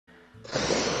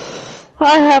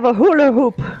I have a hula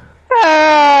hoop.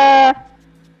 Ah!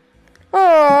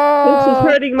 This is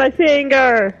hurting my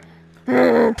finger.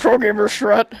 Pro gamer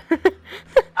strut.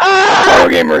 Ah! Pro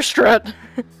gamer strut.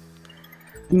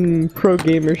 Pro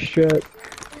gamer strut.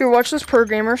 Here, watch this pro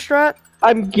gamer strut.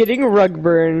 I'm getting rug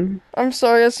burn. I'm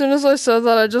sorry, as soon as I said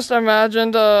that, I just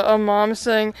imagined a mom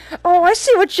saying, "Oh, I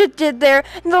see what you did there.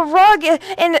 The rug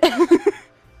and..."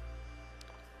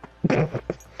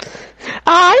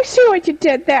 I see what you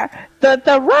did there. The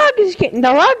rug is getting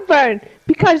the rug burn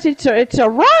because it's a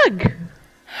rug.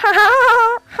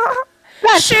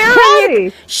 That's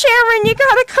funny. Sharon, you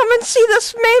gotta come and see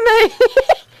this meme.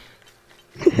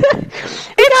 It's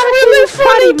really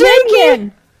funny,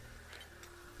 minion.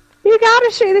 You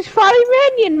gotta see this funny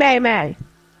minion, meme.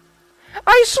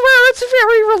 I swear it's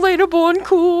very relatable and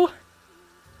cool.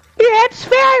 Yeah, it's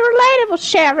very relatable,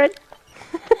 Sharon.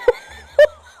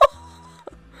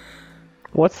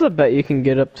 What's the bet you can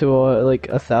get up to like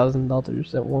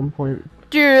 $1,000 at one point?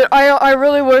 Dude, I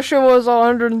really wish it was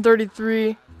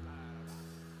 133.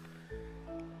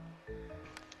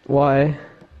 Why?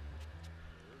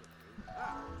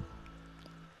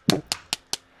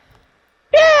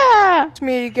 Yeah! It's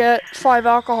me to get 5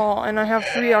 alcohol, and I have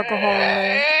 3 alcohol in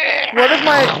there. Where did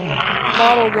my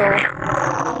bottle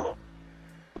go?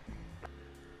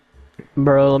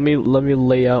 Bro, let me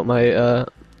lay out my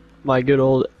my good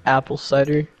old apple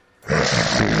cider.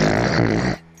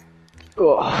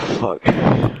 Oh fuck.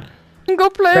 Go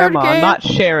play Grandma, our game. I'm not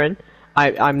Sharon.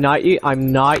 I'm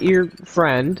not your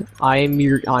friend. I'm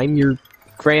your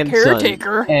grandson.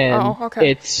 Caretaker. And oh, okay.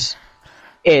 it's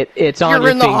on your You're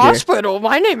in the finger. hospital.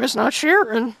 My name is not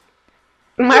Sharon.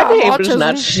 My name is autism.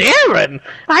 not Sharon.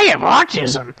 I have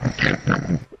autism.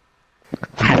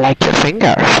 I like your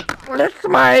finger. Lick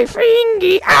my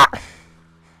fingy. Ah.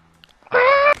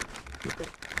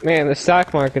 Man, the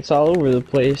stock market's all over the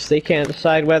place. They can't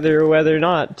decide whether or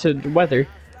not to weather.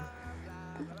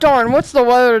 Darn, what's the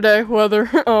weather today? Weather.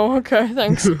 Oh, okay,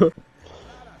 thanks.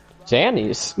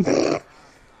 Xannies.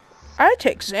 I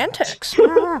take Xantex.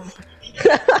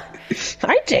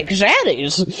 I take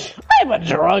Xannies. I'm a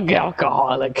drug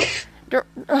alcoholic.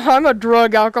 I'm a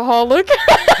drug alcoholic.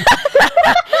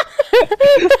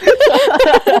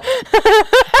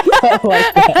 I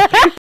like that.